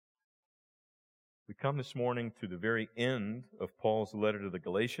come this morning to the very end of Paul's letter to the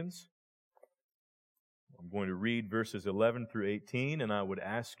Galatians. I'm going to read verses 11 through 18, and I would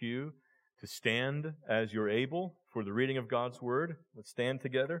ask you to stand as you're able for the reading of God's Word. Let's stand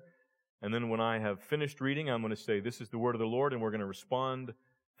together. And then when I have finished reading, I'm going to say, "This is the word of the Lord," and we're going to respond,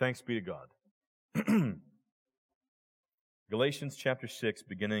 "Thanks be to God." Galatians chapter 6,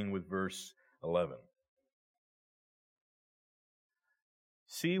 beginning with verse 11.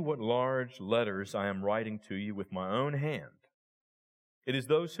 "See what large letters I am writing to you with my own hand. It is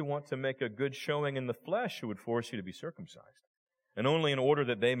those who want to make a good showing in the flesh who would force you to be circumcised, and only in order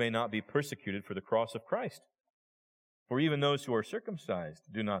that they may not be persecuted for the cross of Christ. For even those who are circumcised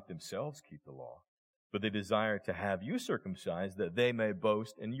do not themselves keep the law, but they desire to have you circumcised, that they may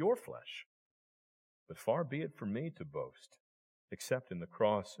boast in your flesh. But far be it from me to boast, except in the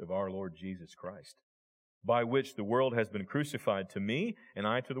cross of our Lord Jesus Christ, by which the world has been crucified to me, and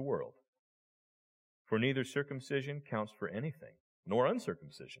I to the world. For neither circumcision counts for anything, nor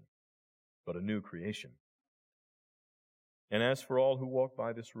uncircumcision, but a new creation. And as for all who walk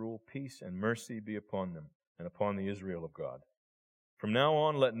by this rule, peace and mercy be upon them, and upon the Israel of God. From now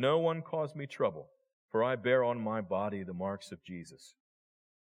on, let no one cause me trouble, for I bear on my body the marks of Jesus.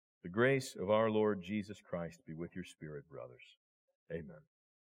 The grace of our Lord Jesus Christ be with your spirit, brothers. Amen."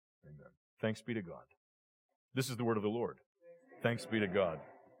 Amen. Thanks be to God. This is the word of the Lord. Thanks be to God.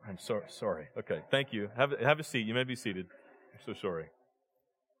 I'm sorry. Okay, thank you. Have a seat. You may be seated. I'm so sorry.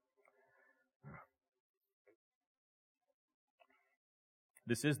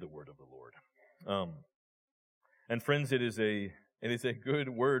 This is the word of the Lord. And friends, it is a good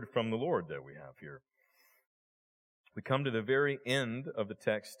word from the Lord that we have here. We come to the very end of the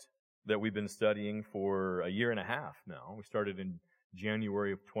text that we've been studying for a year and a half now. We started in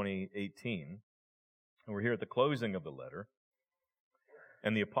January of 2018, and we're here at the closing of the letter.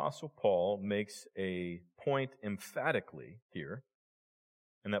 And the Apostle Paul makes a point emphatically here,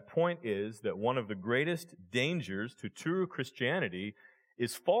 and that point is that one of the greatest dangers to true Christianity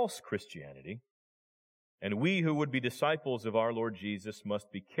is false Christianity, and we who would be disciples of our Lord Jesus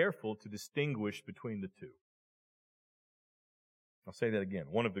must be careful to distinguish between the two. I'll say that again.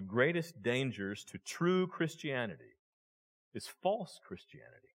 One of the greatest dangers to true Christianity is false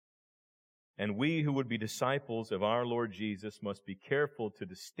Christianity. And we who would be disciples of our Lord Jesus must be careful to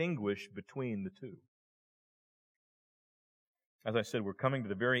distinguish between the two. As I said, we're coming to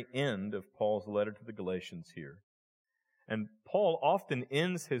the very end of Paul's letter to the Galatians here. And Paul often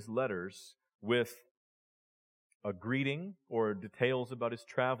ends his letters with a greeting or details about his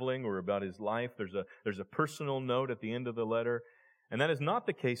traveling or about his life. There's a personal note at the end of the letter. And that is not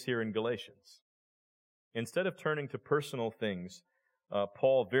the case here in Galatians. Instead of turning to personal things,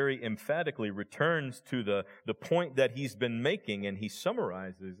 Paul very emphatically returns to the point that he's been making, and he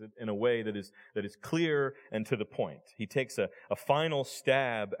summarizes it in a way that is clear and to the point. He takes a final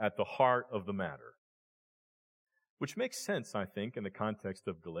stab at the heart of the matter, which makes sense, I think, in the context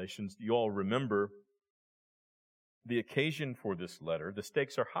of Galatians. You all remember the occasion for this letter. The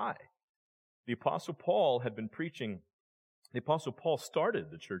stakes are high. The Apostle Paul had been preaching. The Apostle Paul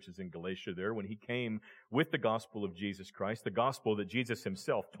started the churches in Galatia there when he came with the gospel of Jesus Christ, the gospel that Jesus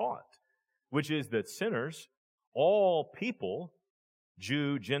himself taught, which is that sinners, all people,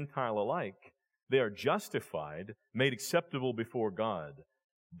 Jew, Gentile alike, they are justified, made acceptable before God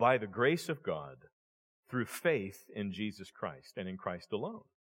by the grace of God through faith in Jesus Christ and in Christ alone.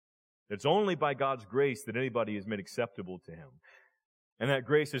 It's only by God's grace that anybody is made acceptable to Him. And that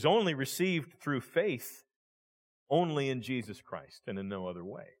grace is only received through faith only in Jesus Christ and in no other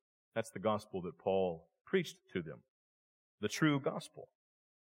way. That's the gospel that Paul preached to them, the true gospel.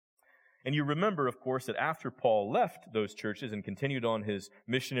 And you remember, of course, that after Paul left those churches and continued on his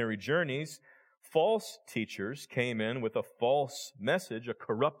missionary journeys, false teachers came in with a false message, a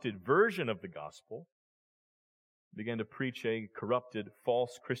corrupted version of the gospel, began to preach a corrupted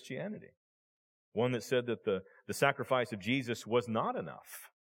false Christianity, one that said that the sacrifice of Jesus was not enough,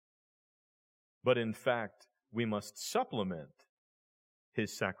 but in fact, we must supplement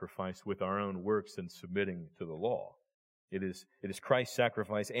His sacrifice with our own works and submitting to the law. It is Christ's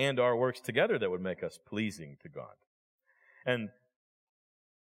sacrifice and our works together that would make us pleasing to God. And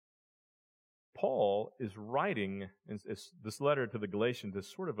Paul is writing this letter to the Galatians as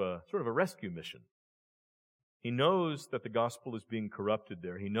sort of a rescue mission. He knows that the gospel is being corrupted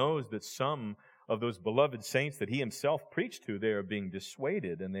there. He knows that some of those beloved saints that he himself preached to, they are being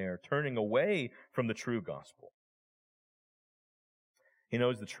dissuaded and they are turning away from the true gospel. He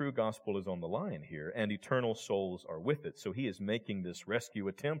knows the true gospel is on the line here and eternal souls are with it. So he is making this rescue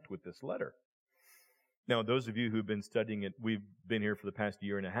attempt with this letter. Now, those of you who've been studying it, we've been here for the past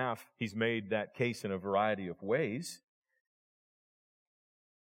year and a half, he's made that case in a variety of ways.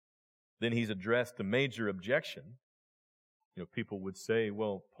 Then he's addressed a major objection. People would say,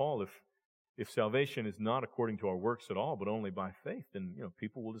 well, Paul, if salvation is not according to our works at all, but only by faith, then,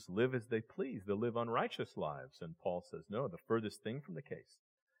 people will just live as they please. They'll live unrighteous lives. And Paul says, no, the furthest thing from the case.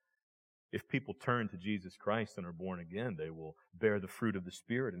 If people turn to Jesus Christ and are born again, they will bear the fruit of the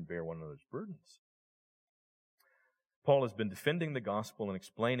Spirit and bear one another's burdens. Paul has been defending the gospel and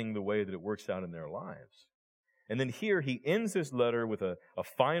explaining the way that it works out in their lives. And then here he ends his letter with a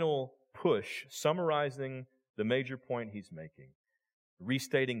final push, summarizing the major point he's making,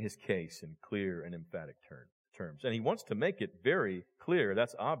 restating his case in clear and emphatic terms. And he wants to make it very clear.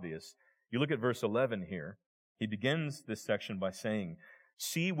 That's obvious. You look at verse 11 here. He begins this section by saying,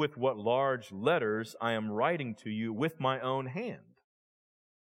 "See with what large letters I am writing to you with my own hand."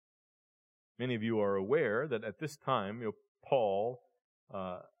 Many of you are aware that at this time, Paul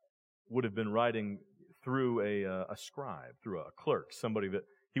would have been writing through a scribe, through a clerk, somebody that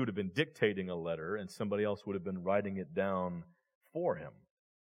he would have been dictating a letter and somebody else would have been writing it down for him.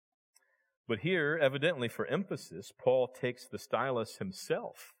 But here, evidently for emphasis, Paul takes the stylus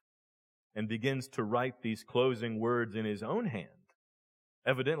himself and begins to write these closing words in his own hand,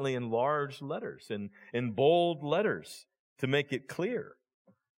 evidently in large letters and in bold letters to make it clear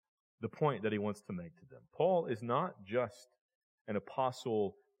the point that he wants to make to them. Paul is not just an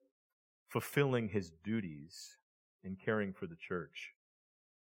apostle fulfilling his duties in caring for the church.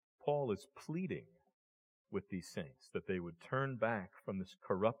 Paul is pleading with these saints that they would turn back from this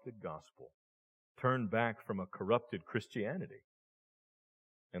corrupted gospel, turn back from a corrupted Christianity,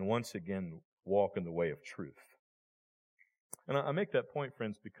 and once again walk in the way of truth. And I make that point,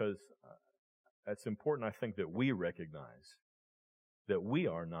 friends, because it's important, I think, that we recognize that we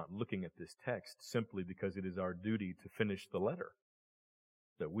are not looking at this text simply because it is our duty to finish the letter.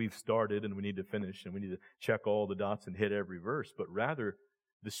 That we've started and we need to finish and we need to check all the dots and hit every verse, but rather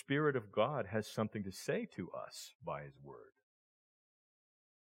the Spirit of God has something to say to us by His Word.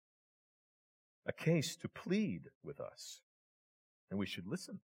 A case to plead with us, and we should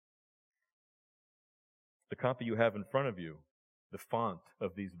listen. The copy you have in front of you, the font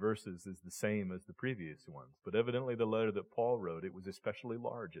of these verses is the same as the previous ones, but evidently the letter that Paul wrote, it was especially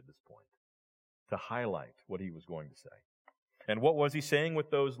large at this point to highlight what he was going to say. And what was he saying with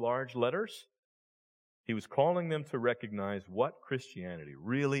those large letters? He was calling them to recognize what Christianity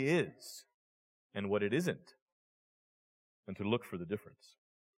really is and what it isn't, and to look for the difference.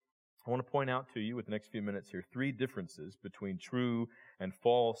 I want to point out to you with the next few minutes here 3 differences between true and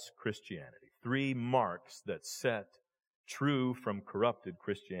false Christianity. 3 marks that set true from corrupted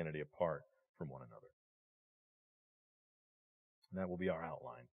Christianity apart from one another. And that will be our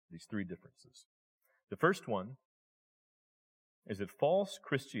outline, these 3 differences. The first one is that false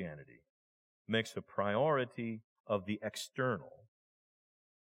Christianity makes a priority of the external,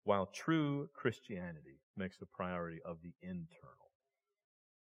 while true Christianity makes a priority of the internal.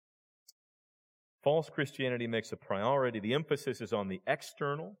 False Christianity makes a priority. The emphasis is on the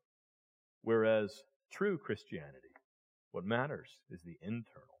external, whereas true Christianity, what matters is the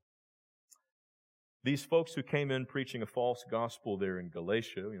internal. These folks who came in preaching a false gospel there in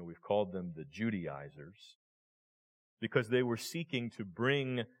Galatia, we've called them the Judaizers, because they were seeking to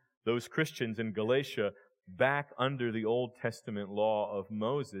bring those Christians in Galatia back under the Old Testament law of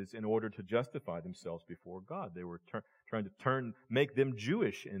Moses in order to justify themselves before God. They were trying to make them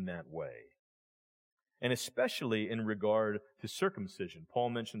Jewish in that way. And especially in regard to circumcision. Paul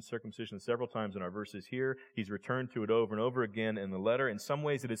mentions circumcision several times in our verses here. He's returned to it over and over again in the letter. In some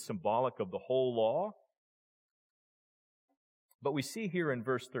ways it is symbolic of the whole law. But we see here in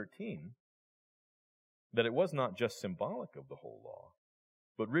verse 13 that it was not just symbolic of the whole law,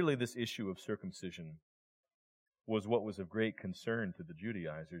 but really this issue of circumcision was what was of great concern to the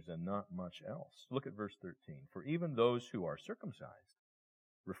Judaizers and not much else. Look at verse 13. For even those who are circumcised,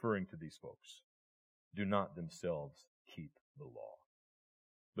 referring to these folks, do not themselves keep the law,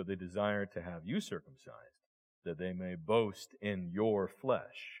 but they desire to have you circumcised, that they may boast in your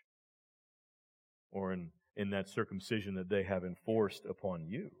flesh, or in that circumcision that they have enforced upon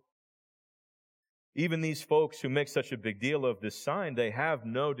you. Even these folks who make such a big deal of this sign, they have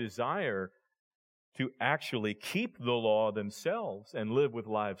no desire to actually keep the law themselves and live with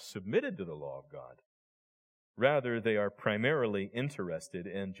lives submitted to the law of God. Rather, they are primarily interested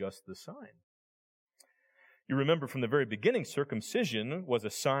in just the sign. You remember from the very beginning, circumcision was a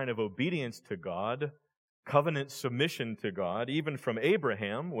sign of obedience to God covenant submission to God, even from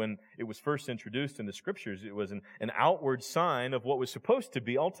Abraham, when it was first introduced in the Scriptures, it was an outward sign of what was supposed to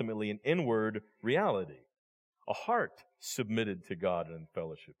be ultimately an inward reality. A heart submitted to God and in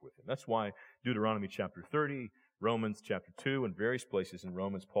fellowship with Him. That's why Deuteronomy chapter 30, Romans chapter 2, and various places in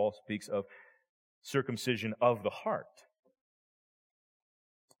Romans, Paul speaks of circumcision of the heart.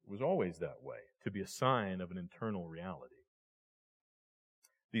 It was always that way, to be a sign of an internal reality.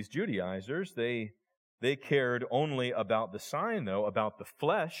 These Judaizers, they cared only about the sign, though, about the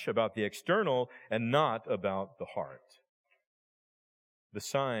flesh, about the external, and not about the heart. The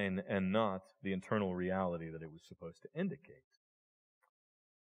sign and not the internal reality that it was supposed to indicate.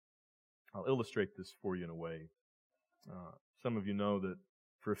 I'll illustrate this for you in a way. Some of you know that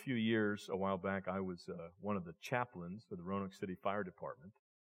for a few years, a while back, I was one of the chaplains for the Roanoke City Fire Department.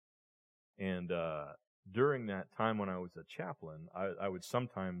 And during that time when I was a chaplain, I would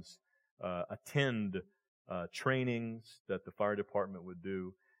sometimes attend trainings that the fire department would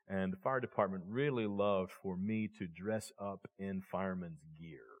do, and the fire department really loved for me to dress up in fireman's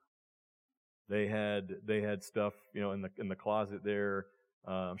gear. They had stuff, in the closet there.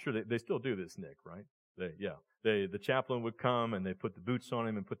 I'm sure they still do this, Nick, right? The chaplain would come and they put the boots on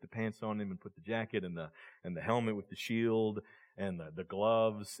him and put the pants on him and put the jacket and the helmet with the shield and the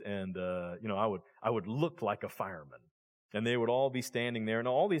gloves and I would look like a fireman. And they would all be standing there, and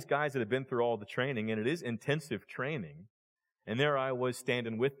all these guys that had been through all the training, and it is intensive training, and there I was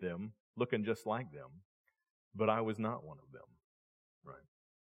standing with them, looking just like them, but I was not one of them, right?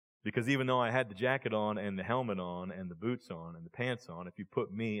 Because even though I had the jacket on and the helmet on and the boots on and the pants on, if you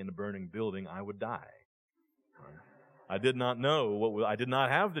put me in a burning building, I would die. Right? I did not know I did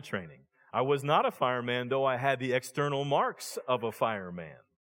not have the training. I was not a fireman, though I had the external marks of a fireman.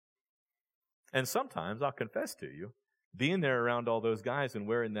 And sometimes, I'll confess to you, being there around all those guys and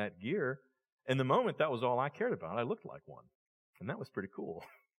wearing that gear, in the moment, that was all I cared about. I looked like one. And that was pretty cool,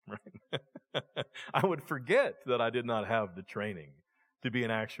 right? I would forget that I did not have the training to be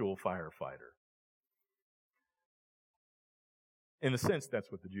an actual firefighter. In a sense,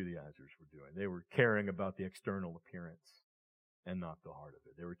 that's what the Judaizers were doing. They were caring about the external appearance and not the heart of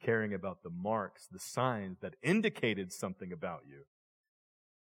it. They were caring about the marks, the signs that indicated something about you,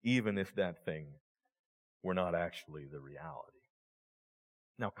 even if that thing were not actually the reality.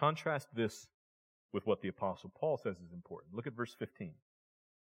 Now, contrast this with what the Apostle Paul says is important. Look at verse 15.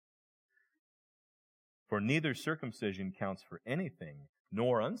 For neither circumcision counts for anything,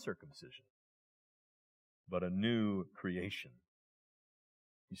 nor uncircumcision, but a new creation.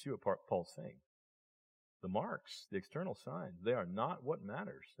 You see what Paul's saying? The marks, the external signs, they are not what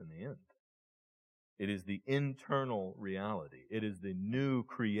matters in the end. It is the internal reality. It is the new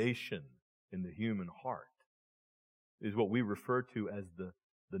creation in the human heart. It is what we refer to as the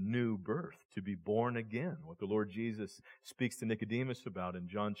new birth, to be born again, what the Lord Jesus speaks to Nicodemus about in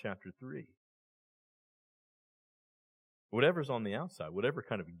John chapter 3. Whatever's on the outside, whatever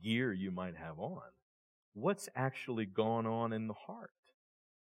kind of gear you might have on, what's actually gone on in the heart?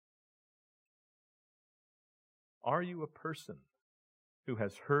 Are you a person who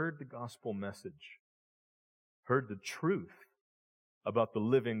has heard the gospel message, heard the truth about the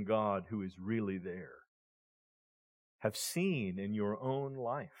living God who is really there, have seen in your own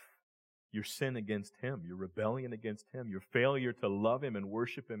life your sin against Him, your rebellion against Him, your failure to love Him and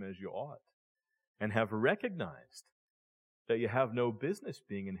worship Him as you ought, and have recognized that you have no business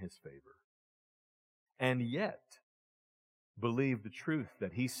being in His favor, and yet believe the truth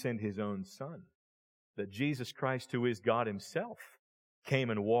that He sent His own Son, that Jesus Christ, who is God Himself, came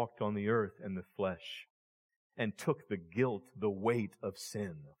and walked on the earth in the flesh and took the guilt, the weight of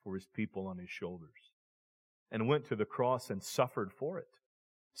sin for His people on His shoulders, and went to the cross and suffered for it,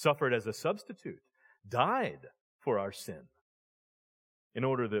 suffered as a substitute, died for our sin, in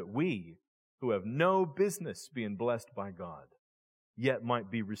order that we, who have no business being blessed by God, yet might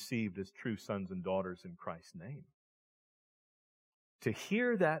be received as true sons and daughters in Christ's name. To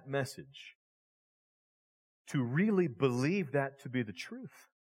hear that message, to really believe that to be the truth,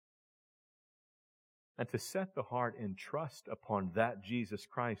 and to set the heart in trust upon that Jesus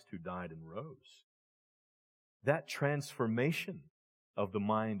Christ who died and rose. That transformation of the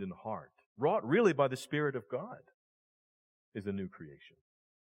mind and heart, wrought really by the Spirit of God, is a new creation.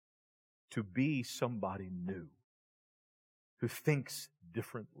 To be somebody new, who thinks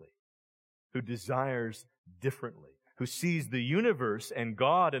differently, who desires differently, who sees the universe and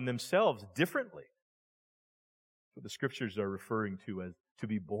God and themselves differently. What the Scriptures are referring to as to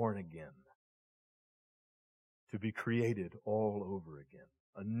be born again, to be created all over again,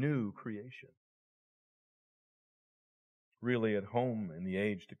 a new creation, really at home in the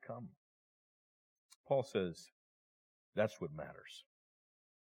age to come. Paul says that's what matters.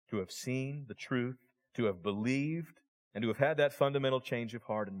 To have seen the truth, to have believed, and to have had that fundamental change of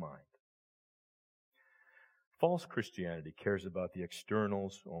heart and mind. False Christianity cares about the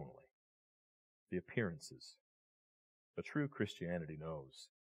externals only, the appearances. But true Christianity knows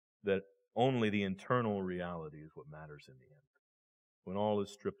that only the internal reality is what matters in the end. When all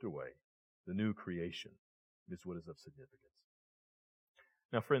is stripped away, the new creation is what is of significance.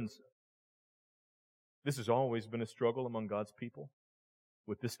 Now, friends, this has always been a struggle among God's people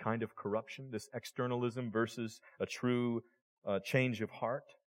with this kind of corruption, this externalism versus a true change of heart.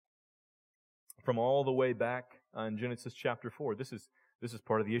 From all the way back in Genesis chapter 4, this is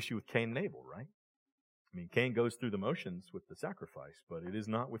part of the issue with Cain and Abel, right? I mean, Cain goes through the motions with the sacrifice, but it is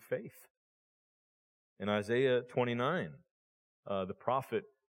not with faith. In Isaiah 29, the prophet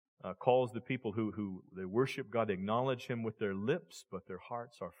calls the people who they worship God, they acknowledge Him with their lips, but their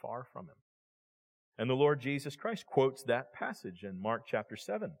hearts are far from Him. And the Lord Jesus Christ quotes that passage in Mark chapter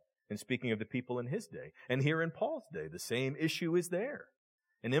 7, in speaking of the people in His day. And here in Paul's day, the same issue is there.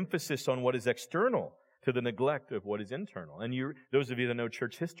 An emphasis on what is external to the neglect of what is internal. And those of you that know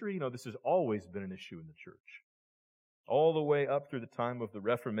church history, this has always been an issue in the church. All the way up through the time of the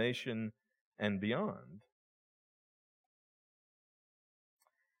Reformation and beyond.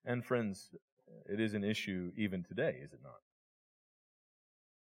 And friends, it is an issue even today, is it not?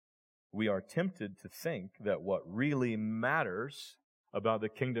 We are tempted to think that what really matters about the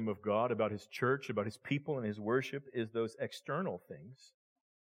kingdom of God, about His church, about His people and His worship is those external things.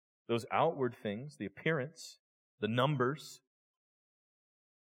 Those outward things, the appearance, the numbers,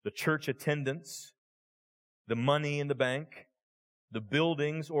 the church attendance, the money in the bank, the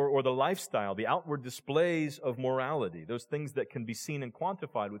buildings or the lifestyle, the outward displays of morality, those things that can be seen and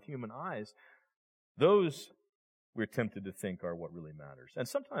quantified with human eyes, those we're tempted to think are what really matters. And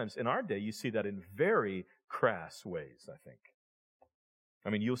sometimes in our day, you see that in very crass ways, I think. I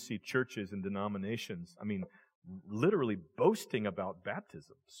mean, you'll see churches and denominations, literally boasting about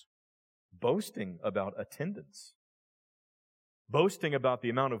baptisms, boasting about attendance, boasting about the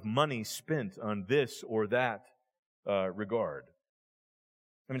amount of money spent on this or that regard.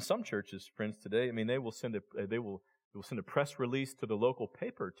 Some churches, friends, today, they will send a press release to the local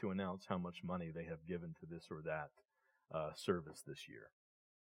paper to announce how much money they have given to this or that service this year.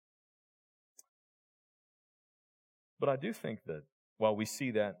 But I do think that while we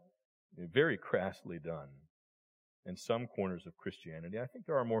see that very crassly done in some corners of Christianity, I think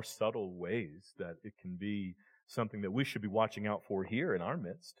there are more subtle ways that it can be something that we should be watching out for here in our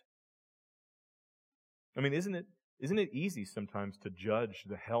midst. Isn't it easy sometimes to judge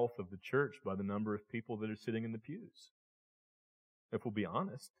the health of the church by the number of people that are sitting in the pews? If we'll be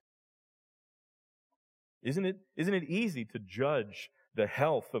honest. Isn't it easy to judge the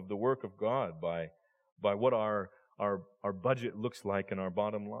health of the work of God by what our budget looks like in our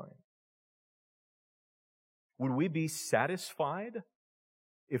bottom line? Would we be satisfied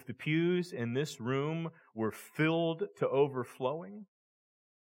if the pews in this room were filled to overflowing?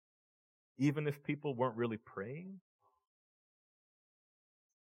 Even if people weren't really praying?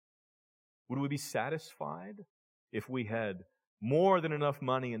 Would we be satisfied if we had more than enough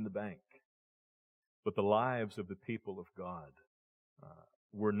money in the bank, but the lives of the people of God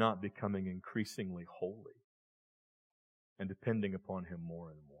were not becoming increasingly holy and depending upon Him more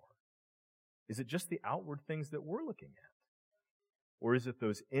and more? Is it just the outward things that we're looking at? Or is it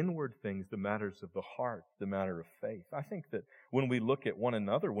those inward things, the matters of the heart, the matter of faith? I think that when we look at one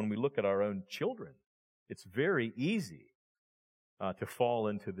another, when we look at our own children, it's very easy to fall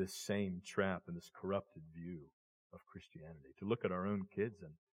into this same trap and this corrupted view of Christianity. To look at our own kids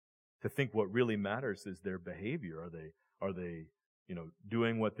and to think what really matters is their behavior. Are they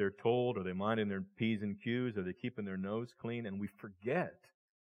doing what they're told? Are they minding their P's and Q's? Are they keeping their nose clean? And we forget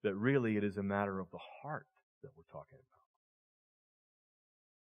that really it is a matter of the heart that we're talking about.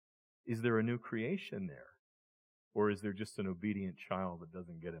 Is there a new creation there? Or is there just an obedient child that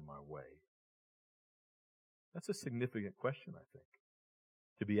doesn't get in my way? That's a significant question, I think.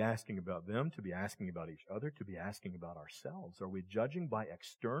 To be asking about them, to be asking about each other, to be asking about ourselves. Are we judging by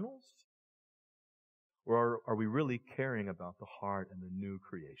externals? Or are we really caring about the heart and the new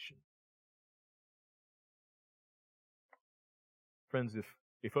creation? Friends,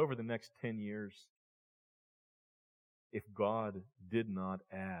 if over the next 10 years, if God did not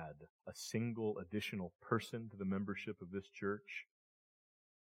add a single additional person to the membership of this church,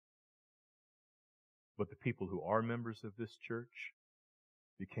 but the people who are members of this church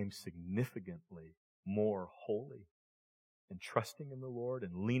became significantly more holy and trusting in the Lord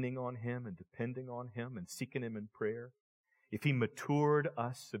and leaning on Him and depending on Him and seeking Him in prayer, if He matured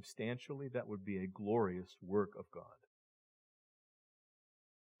us substantially, that would be a glorious work of God.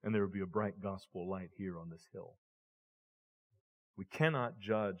 And there would be a bright gospel light here on this hill. We cannot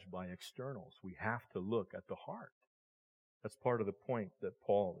judge by externals. We have to look at the heart. That's part of the point that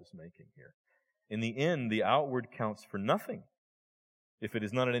Paul is making here. In the end, the outward counts for nothing if it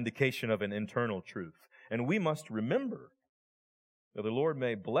is not an indication of an internal truth. And we must remember that the Lord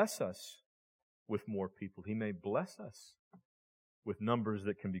may bless us with more people. He may bless us with numbers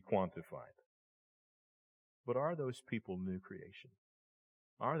that can be quantified. But are those people new creation?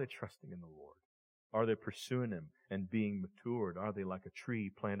 Are they trusting in the Lord? Are they pursuing Him and being matured? Are they like a tree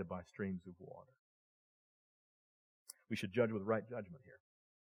planted by streams of water? We should judge with right judgment here.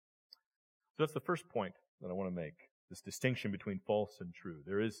 So that's the first point that I want to make, this distinction between false and true.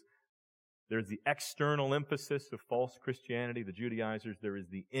 There's the external emphasis of false Christianity, the Judaizers. There is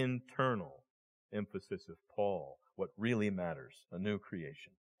the internal emphasis of Paul, what really matters, a new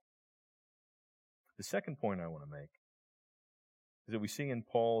creation. The second point I want to make is that we see in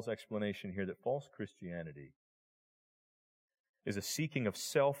Paul's explanation here that false Christianity is a seeking of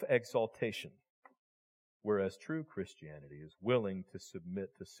self-exaltation, whereas true Christianity is willing to submit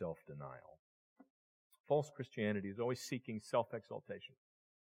to self-denial. False Christianity is always seeking self-exaltation,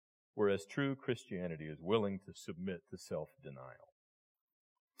 whereas true Christianity is willing to submit to self-denial.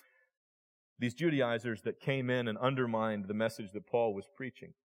 These Judaizers that came in and undermined the message that Paul was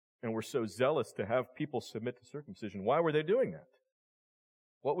preaching and were so zealous to have people submit to circumcision, why were they doing that?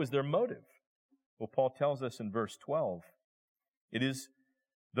 What was their motive? Well, Paul tells us in verse 12, it is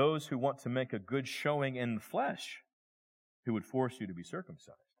those who want to make a good showing in the flesh who would force you to be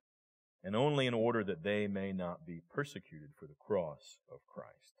circumcised, and only in order that they may not be persecuted for the cross of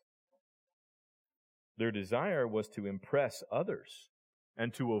Christ. Their desire was to impress others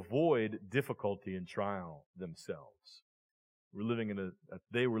and to avoid difficulty and trial themselves. They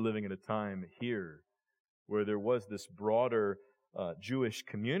were living in a time here where there was this broader Jewish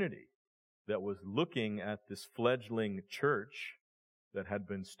community that was looking at this fledgling church that had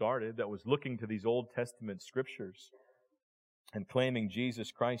been started, that was looking to these Old Testament scriptures and claiming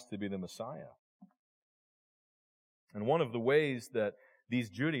Jesus Christ to be the Messiah. And one of the ways that these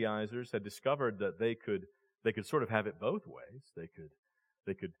Judaizers had discovered that they could sort of have it both ways. They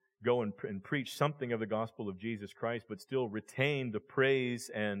could go and preach something of the gospel of Jesus Christ, but still retain the praise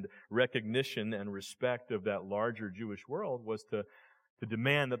and recognition and respect of that larger Jewish world, was to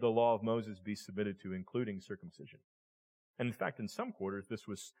demand that the law of Moses be submitted to, including circumcision. And in fact, in some quarters, this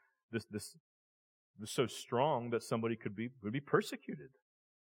was so strong that somebody would be persecuted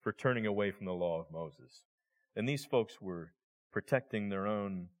for turning away from the law of Moses. And these folks were protecting their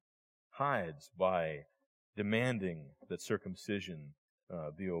own hides by demanding that circumcision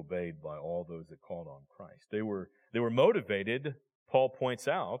be obeyed by all those that called on Christ. They were motivated, Paul points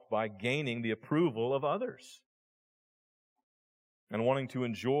out, by gaining the approval of others and wanting to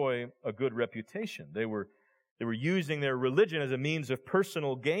enjoy a good reputation. They were using their religion as a means of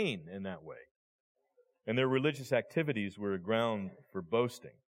personal gain in that way. And their religious activities were a ground for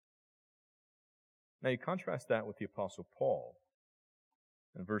boasting. Now you contrast that with the Apostle Paul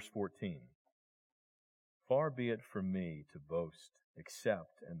in verse 14. Far be it from me to boast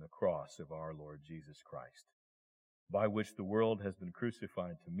except in the cross of our Lord Jesus Christ, by which the world has been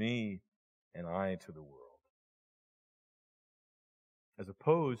crucified to me and I to the world. As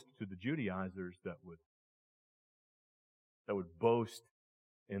opposed to the Judaizers that would boast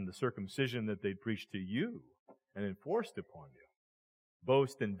in the circumcision that they'd preached to you and enforced upon you.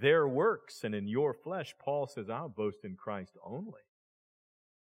 Boast in their works and in your flesh. Paul says, I'll boast in Christ only.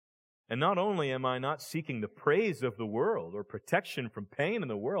 And not only am I not seeking the praise of the world or protection from pain in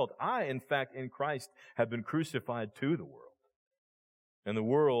the world, I, in fact, in Christ have been crucified to the world, and the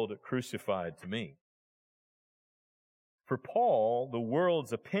world crucified to me. For Paul, the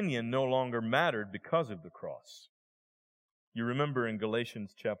world's opinion no longer mattered because of the cross. You remember in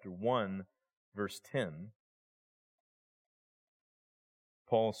Galatians chapter 1, verse 10,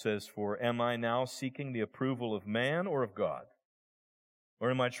 Paul says, For am I now seeking the approval of man or of God? Or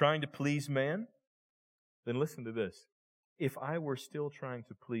am I trying to please man? Then listen to this. If I were still trying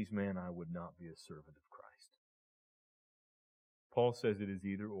to please man, I would not be a servant of Christ. Paul says it is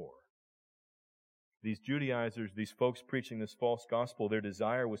either or. These Judaizers, these folks preaching this false gospel, their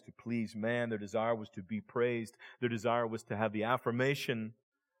desire was to please man. Their desire was to be praised. Their desire was to have the affirmation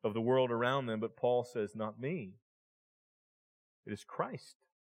of the world around them. But Paul says, not me. It is Christ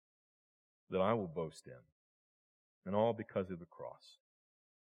that I will boast in. And all because of the cross.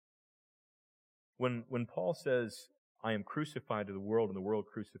 When Paul says, I am crucified to the world and the world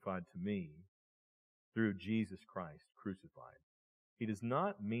crucified to me, through Jesus Christ crucified. He does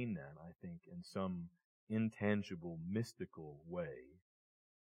not mean that, I think, in some intangible, mystical way,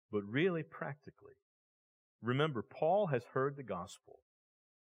 but really practically. Remember, Paul has heard the gospel,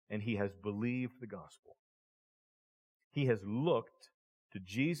 and he has believed the gospel. He has looked to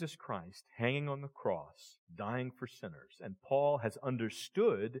Jesus Christ hanging on the cross, dying for sinners, and Paul has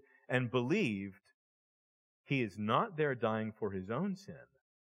understood and believed he is not there dying for his own sin.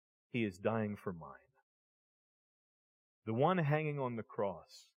 He is dying for mine. The one hanging on the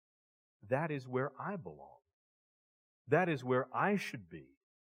cross, that is where I belong. That is where I should be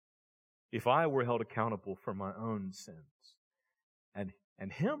if I were held accountable for my own sins. And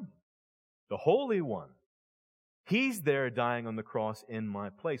Him, the Holy One, He's there dying on the cross in my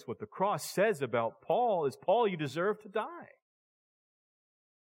place. What the cross says about Paul is, Paul, you deserve to die.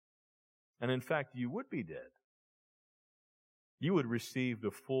 And in fact, you would be dead. You would receive the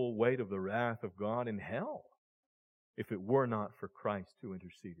full weight of the wrath of God in hell if it were not for Christ who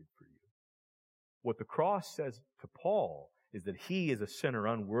interceded for you. What the cross says to Paul is that he is a sinner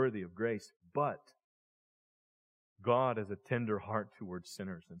unworthy of grace, but God has a tender heart towards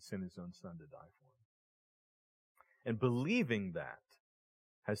sinners and sent His own Son to die for him. And believing that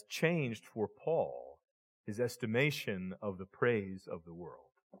has changed for Paul his estimation of the praise of the world.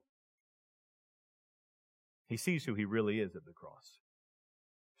 He sees who he really is at the cross.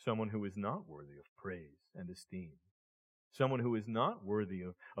 Someone who is not worthy of praise and esteem. Someone who is not worthy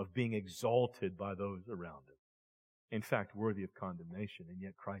of being exalted by those around him. In fact, worthy of condemnation, and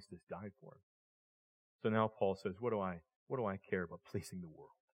yet Christ has died for him. So now Paul says, what do I care about pleasing the world?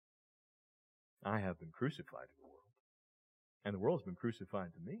 I have been crucified to the world. And the world's been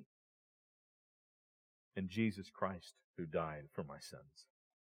crucified to me. And Jesus Christ who died for my sins.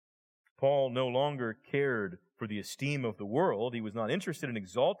 Paul no longer cared for the esteem of the world. He was not interested in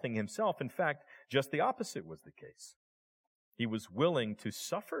exalting himself. In fact, just the opposite was the case. He was willing to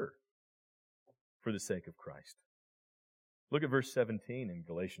suffer for the sake of Christ. Look at verse 17 in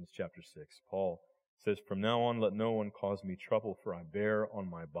Galatians chapter 6. Paul says, "From now on let no one cause me trouble, for I bear on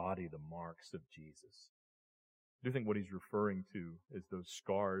my body the marks of Jesus." I do think what he's referring to is those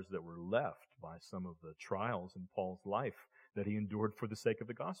scars that were left by some of the trials in Paul's life that he endured for the sake of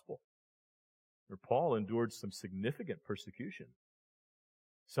the gospel. Or Paul endured some significant persecution,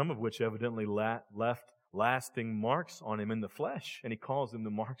 some of which evidently left lasting marks on him in the flesh, and he calls them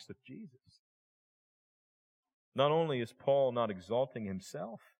the marks of Jesus. Not only is Paul not exalting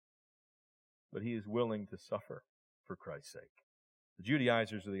himself, but he is willing to suffer for Christ's sake. The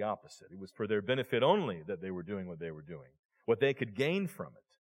Judaizers are the opposite. It was for their benefit only that they were doing what they were doing, what they could gain from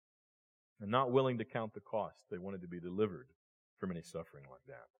it, and not willing to count the cost. They wanted to be delivered from any suffering like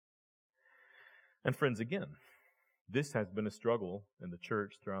that. And friends, again, this has been a struggle in the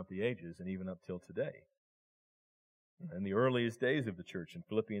church throughout the ages and even up till today. In the earliest days of the church, in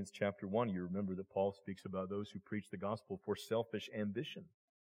Philippians chapter 1, you remember that Paul speaks about those who preach the gospel for selfish ambition.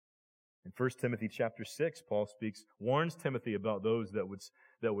 In 1 Timothy chapter 6, Paul warns Timothy about those that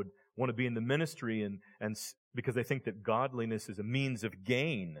would want to be in the ministry and because they think that godliness is a means of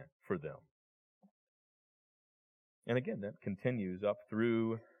gain for them. And again, that continues up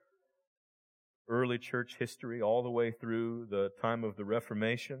through early church history, all the way through the time of the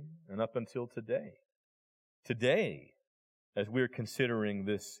Reformation and up until today. Today, as we're considering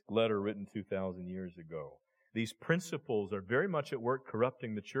this letter written 2,000 years ago, these principles are very much at work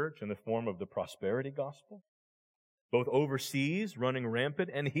corrupting the church in the form of the prosperity gospel, both overseas running rampant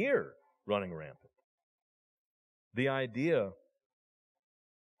and here running rampant. The idea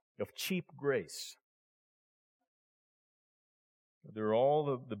of cheap grace. There are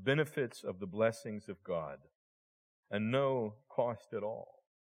all the benefits of the blessings of God and no cost at all.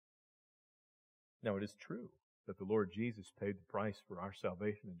 Now, it is true that the Lord Jesus paid the price for our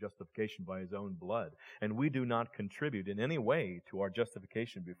salvation and justification by His own blood, and we do not contribute in any way to our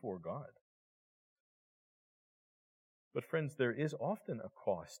justification before God. But friends, there is often a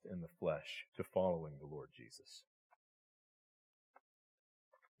cost in the flesh to following the Lord Jesus.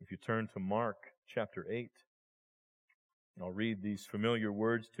 If you turn to Mark chapter 8, I'll read these familiar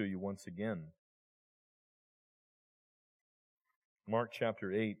words to you once again. Mark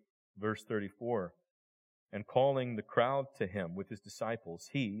chapter 8, verse 34. "And calling the crowd to Him with His disciples,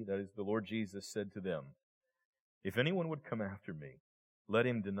 He," that is the Lord Jesus, "said to them, 'If anyone would come after me, let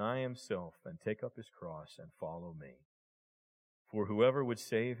him deny himself and take up his cross and follow me. For whoever would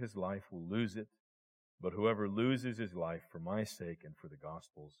save his life will lose it, but whoever loses his life for my sake and for the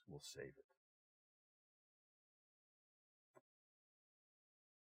gospel's will save it.'"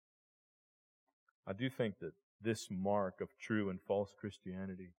 I do think that this mark of true and false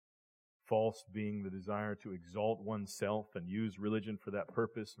Christianity false being the desire to exalt oneself and use religion for that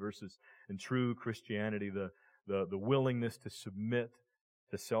purpose, versus in true Christianity, the willingness to submit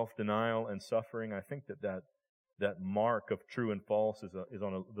to self-denial and suffering. I think that mark of true and false is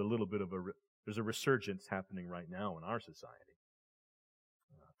on a little bit of there's a resurgence happening right now in our society.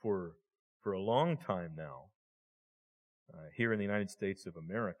 For a long time now, here in the United States of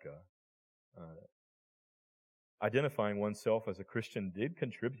America, identifying oneself as a Christian did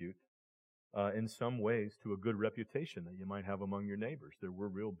contribute in some ways to a good reputation that you might have among your neighbors. There were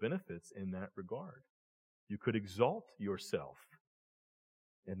real benefits in that regard. You could exalt yourself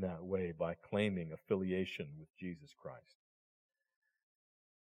in that way by claiming affiliation with Jesus Christ.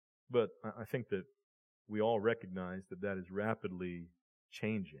 But I think that we all recognize that is rapidly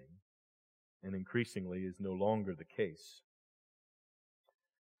changing and increasingly is no longer the case.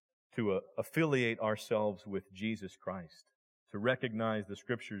 To affiliate ourselves with Jesus Christ, to recognize the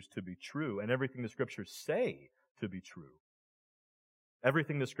Scriptures to be true and everything the Scriptures say to be true.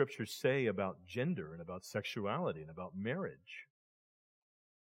 Everything the Scriptures say about gender and about sexuality and about marriage,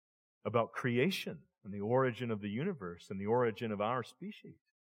 about creation and the origin of the universe and the origin of our species.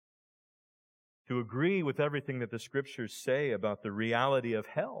 To agree with everything that the Scriptures say about the reality of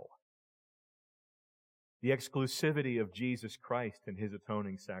hell, the exclusivity of Jesus Christ and His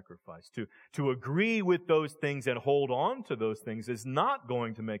atoning sacrifice. To agree with those things and hold on to those things is not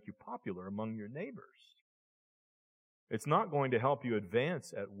going to make you popular among your neighbors. It's not going to help you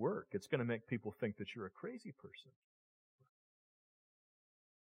advance at work. It's going to make people think that you're a crazy person.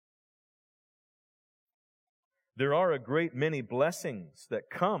 There are a great many blessings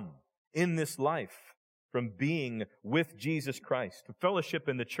that come in this life from being with Jesus Christ. Fellowship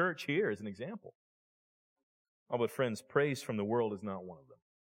in the church here is an example. Oh, but friends, praise from the world is not one of them.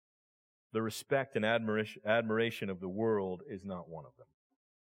 The respect and admiration of the world is not one of them.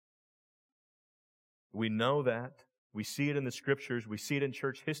 We know that. We see it in the Scriptures. We see it in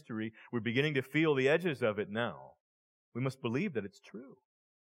church history. We're beginning to feel the edges of it now. We must believe that it's true.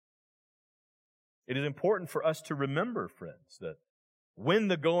 It is important for us to remember, friends, that when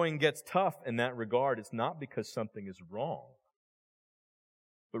the going gets tough in that regard, it's not because something is wrong,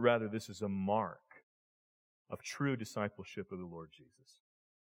 but rather this is a mark of true discipleship of the Lord Jesus.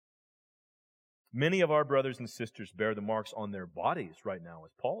 Many of our brothers and sisters bear the marks on their bodies right now,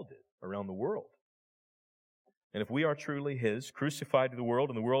 as Paul did, around the world. And if we are truly His, crucified to the world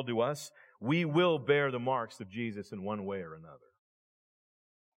and the world to us, we will bear the marks of Jesus in one way or another.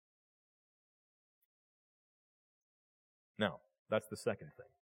 Now, that's the second thing.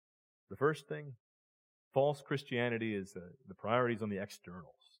 The first thing, false Christianity is the priorities on the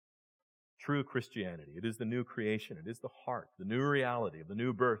externals. True Christianity, it is the new creation. It is the heart, the new reality of the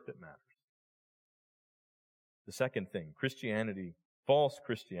new birth that matters. The second thing, Christianity, false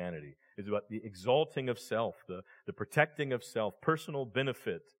Christianity, is about the exalting of self, the protecting of self. Personal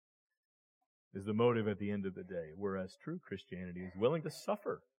benefit is the motive at the end of the day, whereas true Christianity is willing to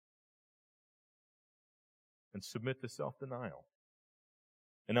suffer and submit to self-denial.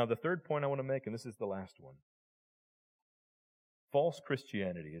 And now the third point I want to make, and this is the last one. False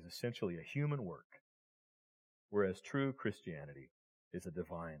Christianity is essentially a human work, whereas true Christianity is a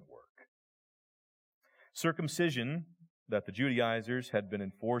divine work. Circumcision that the Judaizers had been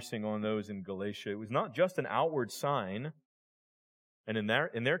enforcing on those in Galatia, it was not just an outward sign, and in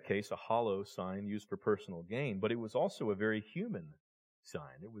their case, a hollow sign used for personal gain, but it was also a very human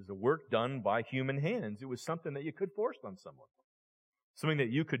sign. It was a work done by human hands. It was something that you could force on someone, something that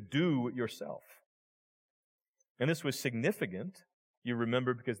you could do yourself. And this was significant, you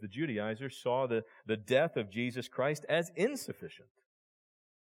remember, because the Judaizers saw the death of Jesus Christ as insufficient.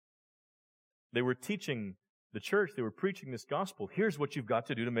 They were teaching the church, they were preaching this gospel. Here's what you've got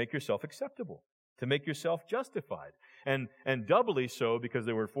to do to make yourself acceptable, to make yourself justified. And doubly so because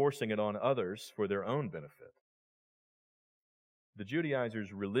they were forcing it on others for their own benefit. The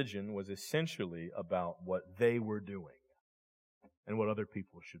Judaizers' religion was essentially about what they were doing and what other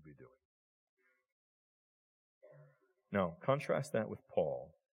people should be doing. Now, contrast that with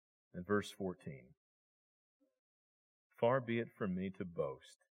Paul in verse 14. Far be it from me to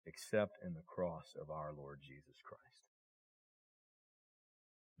boast except in the cross of our Lord Jesus Christ.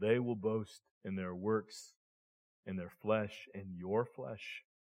 They will boast in their works, in their flesh, in your flesh.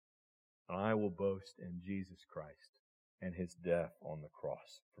 And I will boast in Jesus Christ and His death on the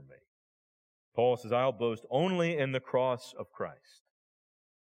cross for me. Paul says, I'll boast only in the cross of Christ.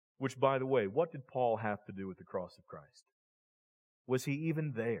 Which, by the way, what did Paul have to do with the cross of Christ? Was he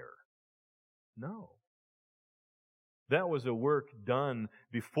even there? No. That was a work done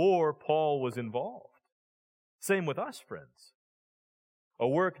before Paul was involved. Same with us, friends. a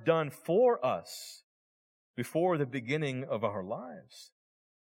work done for us before the beginning of our lives.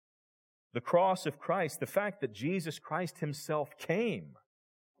 The cross of Christ, the fact that Jesus Christ Himself came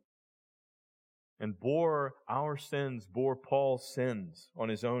and bore our sins, bore Paul's sins on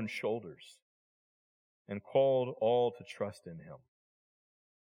His own shoulders, and called all to trust in Him.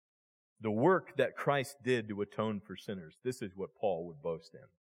 The work that Christ did to atone for sinners, this is what Paul would boast in.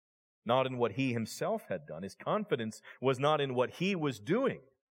 Not in what he himself had done. His confidence was not in what he was doing,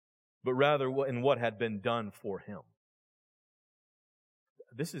 but rather in what had been done for him.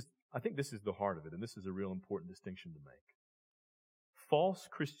 I think this is the heart of it, and this is a real important distinction to make. False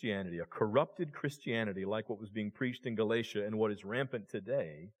Christianity, a corrupted Christianity like what was being preached in Galatia and what is rampant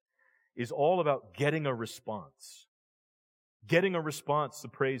today, is all about getting a response. Getting a response to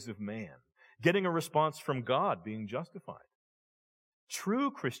praise of man. Getting a response from God, being justified.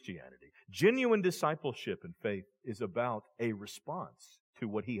 True Christianity, genuine discipleship and faith is about a response to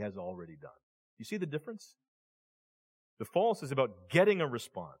what He has already done. You see the difference? The false is about getting a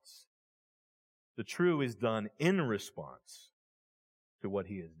response. The true is done in response to what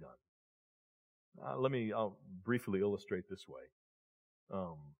He has done. I'll briefly illustrate this way.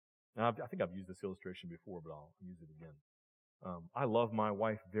 I think I've used this illustration before, but I'll use it again. I love my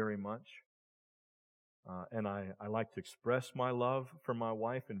wife very much. And I like to express my love for my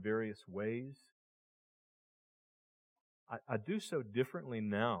wife in various ways. I do so differently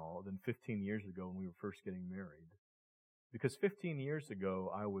now than 15 years ago when we were first getting married. Because 15 years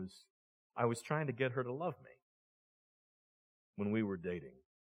ago, I was trying to get her to love me when we were dating.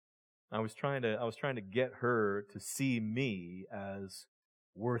 I was trying to get her to see me as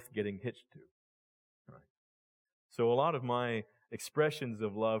worth getting hitched to. Right? So a lot of my expressions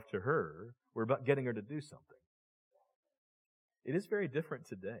of love to her were about getting her to do something. It is very different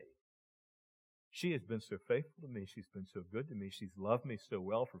today. She has been so faithful to me. She's been so good to me. She's loved me so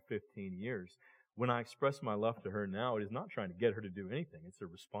well for 15 years. When I express my love to her now, it is not trying to get her to do anything. It's a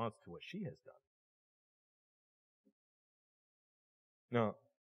response to what she has done. Now,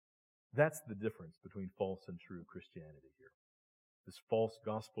 that's the difference between false and true Christianity here. This false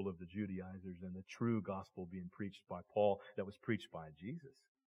gospel of the Judaizers and the true gospel being preached by Paul that was preached by Jesus.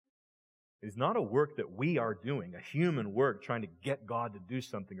 It is not a work that we are doing, a human work trying to get God to do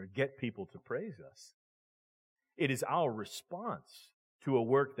something or get people to praise us. It is our response to a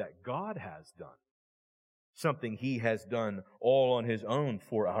work that God has done, something He has done all on His own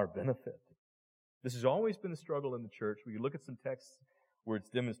for our benefit. This has always been a struggle in the church. We can look at some texts where it's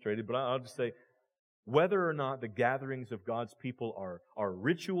demonstrated, but I'll just say, whether or not the gatherings of God's people are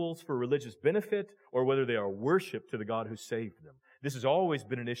rituals for religious benefit or whether they are worship to the God who saved them, this has always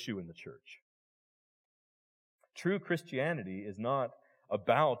been an issue in the church. True Christianity is not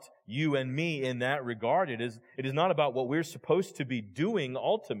about you and me in that regard. It is not about what we're supposed to be doing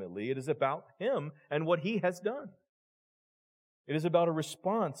ultimately. It is about Him and what He has done. It is about a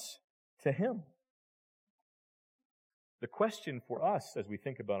response to Him. The question for us as we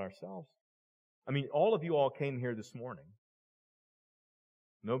think about ourselves, all of you all came here this morning.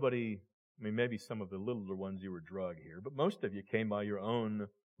 Maybe some of the littler ones you were drug here, but most of you came by your own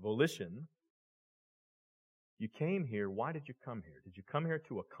volition. You came here. Why did you come here? Did you come here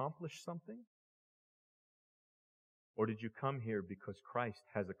to accomplish something? Or did you come here because Christ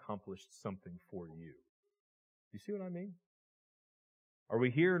has accomplished something for you? You see what I mean? Are we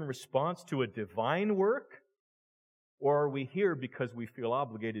here in response to a divine work? Or are we here because we feel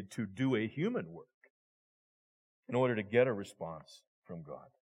obligated to do a human work in order to get a response from God?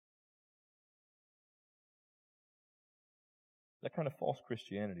 That kind of false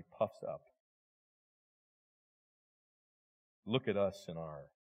Christianity puffs up. Look at us in our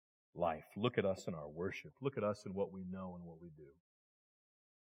life. Look at us in our worship. Look at us in what we know and what we do.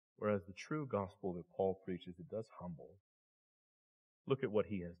 Whereas the true gospel that Paul preaches, it does humble. Look at what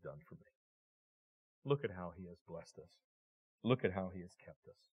He has done for me. Look at how He has blessed us. Look at how He has kept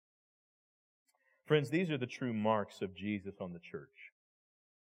us. Friends, these are the true marks of Jesus on the church.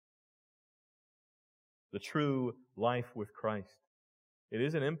 The true life with Christ. It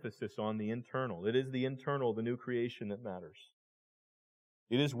is an emphasis on the internal. It is the internal, the new creation that matters.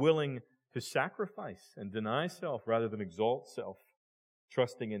 It is willing to sacrifice and deny self rather than exalt self,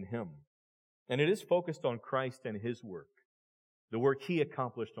 trusting in Him. And it is focused on Christ and His work. The work He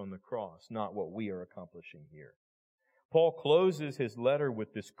accomplished on the cross, not what we are accomplishing here. Paul closes his letter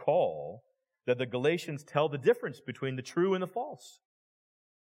with this call that the Galatians tell the difference between the true and the false.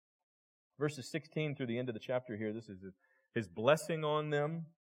 Verses 16 through the end of the chapter here, this is his blessing on them.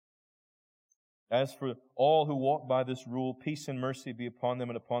 As for all who walk by this rule, peace and mercy be upon them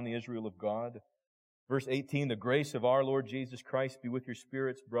and upon the Israel of God. Verse 18, the grace of our Lord Jesus Christ be with your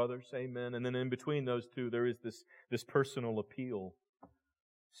spirits, brothers. Amen. And then in between those two, there is this personal appeal.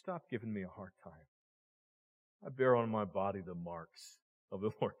 Stop giving me a hard time. I bear on my body the marks of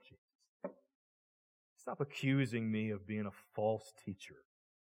the Lord Jesus. Stop accusing me of being a false teacher.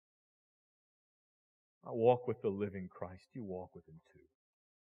 I walk with the living Christ. You walk with Him too.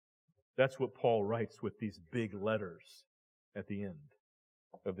 That's what Paul writes with these big letters at the end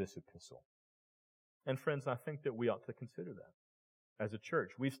of this epistle. And friends, I think that we ought to consider that as a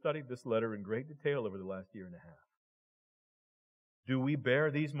church. We've studied this letter in great detail over the last year and a half. Do we bear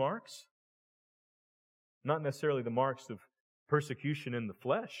these marks? Not necessarily the marks of persecution in the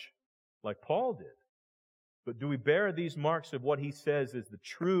flesh, like Paul did, but do we bear these marks of what he says is the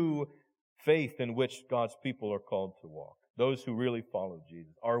true faith in which God's people are called to walk? Those who really follow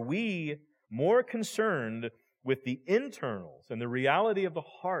Jesus. Are we more concerned with the internals and the reality of the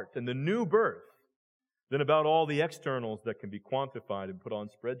heart and the new birth than about all the externals that can be quantified and put on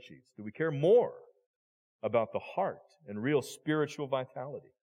spreadsheets? Do we care more about the heart and real spiritual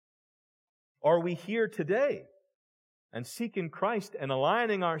vitality? Are we here today and seeking Christ and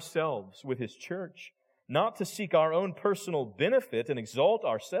aligning ourselves with His church, not to seek our own personal benefit and exalt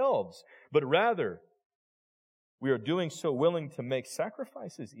ourselves, but rather we are doing so willing to make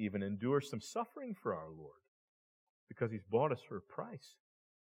sacrifices, even endure some suffering for our Lord, because He's bought us for a price?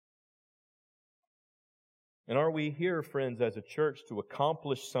 And are we here, friends, as a church to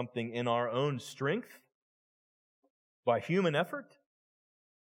accomplish something in our own strength by human effort?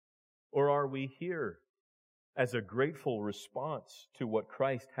 Or are we here as a grateful response to what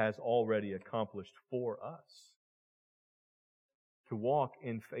Christ has already accomplished for us? To walk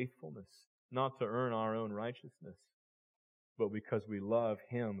in faithfulness, not to earn our own righteousness, but because we love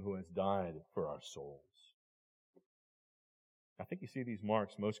Him who has died for our souls. I think you see these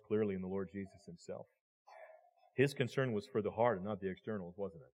marks most clearly in the Lord Jesus Himself. His concern was for the heart and not the externals,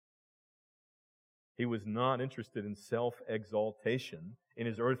 wasn't it? He was not interested in self-exaltation in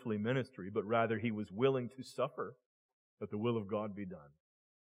His earthly ministry, but rather He was willing to suffer that the will of God be done.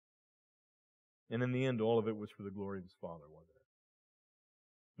 And in the end, all of it was for the glory of His Father, wasn't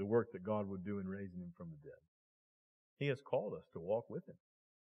it? The work that God would do in raising Him from the dead. He has called us to walk with Him.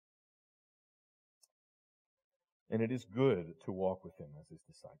 And it is good to walk with Him as His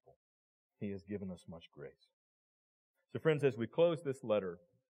disciple. He has given us much grace. So friends, as we close this letter,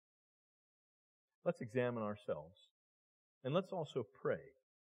 let's examine ourselves. And let's also pray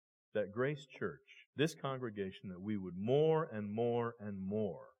that Grace Church, this congregation, that we would more and more and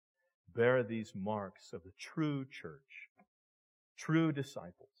more bear these marks of the true church, true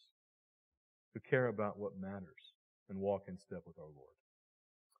disciples who care about what matters and walk in step with our Lord.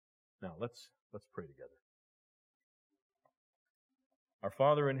 Now, let's pray together. Our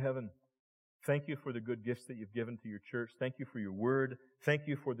Father in heaven, thank You for the good gifts that You've given to Your church. Thank You for Your word. Thank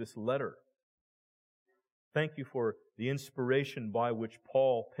You for this letter. Thank You for the inspiration by which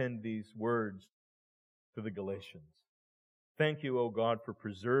Paul penned these words to the Galatians. Thank You, O God, for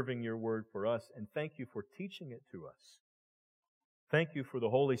preserving Your word for us, and thank You for teaching it to us. Thank You for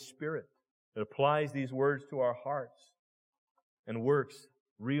the Holy Spirit that applies these words to our hearts and works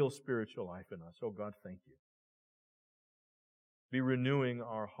real spiritual life in us. Oh God, thank You. Be renewing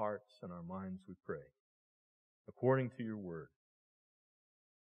our hearts and our minds, we pray, according to Your word.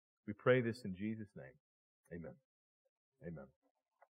 We pray this in Jesus' name. Amen. Amen.